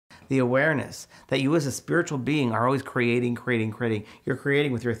the awareness that you as a spiritual being are always creating. You're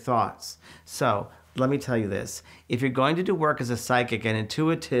creating with your thoughts. So let me tell you this. If you're going to do work as a psychic and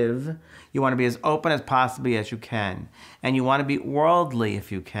intuitive, you want to be as open as possibly as you can. And you want to be worldly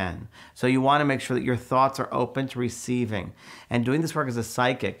if you can. So you want to make sure that your thoughts are open to receiving. And doing this work as a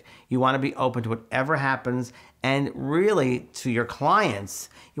psychic, you want to be open to whatever happens. And really, to your clients,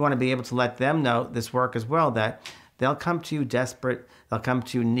 you want to be able to let them know this work as well, that they'll come to you desperate. They'll come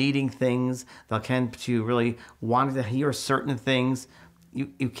to you needing things. They'll come to you really wanting to hear certain things.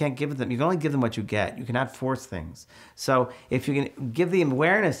 You can't give them. You can only give them what you get. You cannot force things. So if you can give the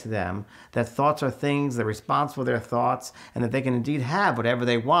awareness to them that thoughts are things, they're responsible for their thoughts, and that they can indeed have whatever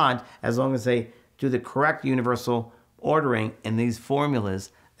they want as long as they do the correct universal ordering in these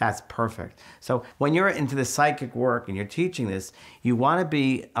formulas, that's perfect. So when you're into the psychic work and you're teaching this, you want to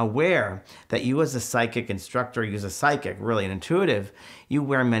be aware that you as a psychic instructor, you as a psychic, really an intuitive, you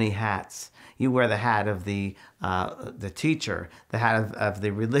wear many hats. You wear the hat of the teacher, the hat of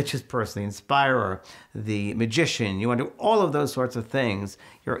the religious person, the inspirer, the magician. You want to do all of those sorts of things.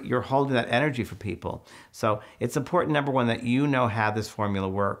 You're holding that energy for people. So it's important, number one, that you know how this formula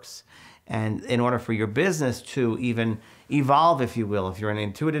works. And in order for your business to even evolve, if you will, if you're an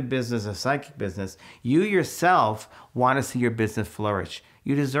intuitive business, a psychic business, you yourself want to see your business flourish.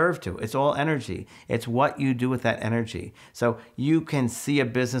 You deserve to. It's all energy. It's what you do with that energy. So you can see a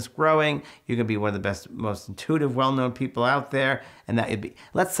business growing. You can be one of the best, most intuitive, well-known people out there. And that would be,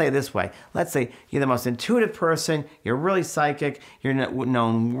 let's say this way. Let's say you're the most intuitive person. You're really psychic. You're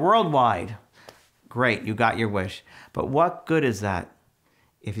known worldwide. Great. You got your wish. But what good is that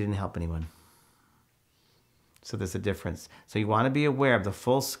if you didn't help anyone? So there's a difference. So you want to be aware of the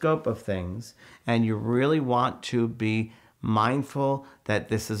full scope of things, and you really want to be mindful that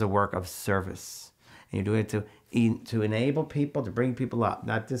this is a work of service. And you're doing it to enable people, to bring people up,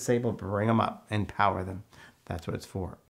 not disable, but bring them up, empower them. That's what it's for.